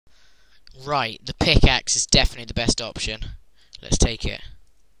Right, the pickaxe is definitely the best option. Let's take it.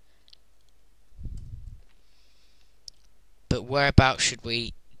 But whereabouts should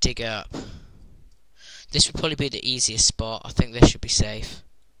we dig up? This would probably be the easiest spot. I think this should be safe.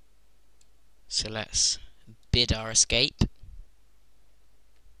 So let's bid our escape.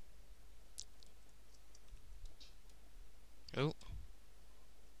 Oh.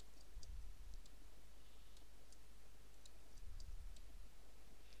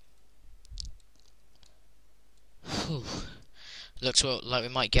 Whew. Looks like we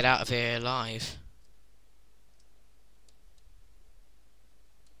might get out of here alive.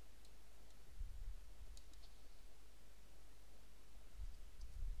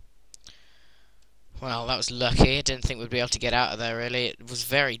 Well, that was lucky. I didn't think we'd be able to get out of there, really. It was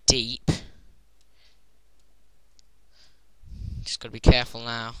very deep. Just got to be careful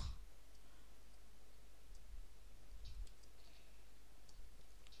now.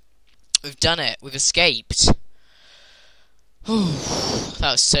 We've done it. We've escaped. That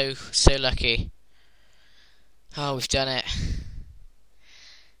was so lucky. Oh, we've done it.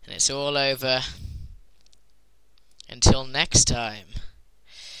 And it's all over. Until next time.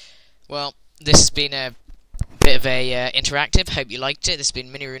 Well, this has been a bit of a interactive. Hope you liked it. This has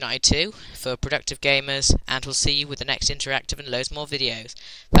been Mini United 2 for productive gamers, and we'll see you with the next interactive and loads more videos.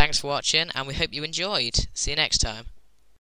 Thanks for watching, and we hope you enjoyed. See you next time.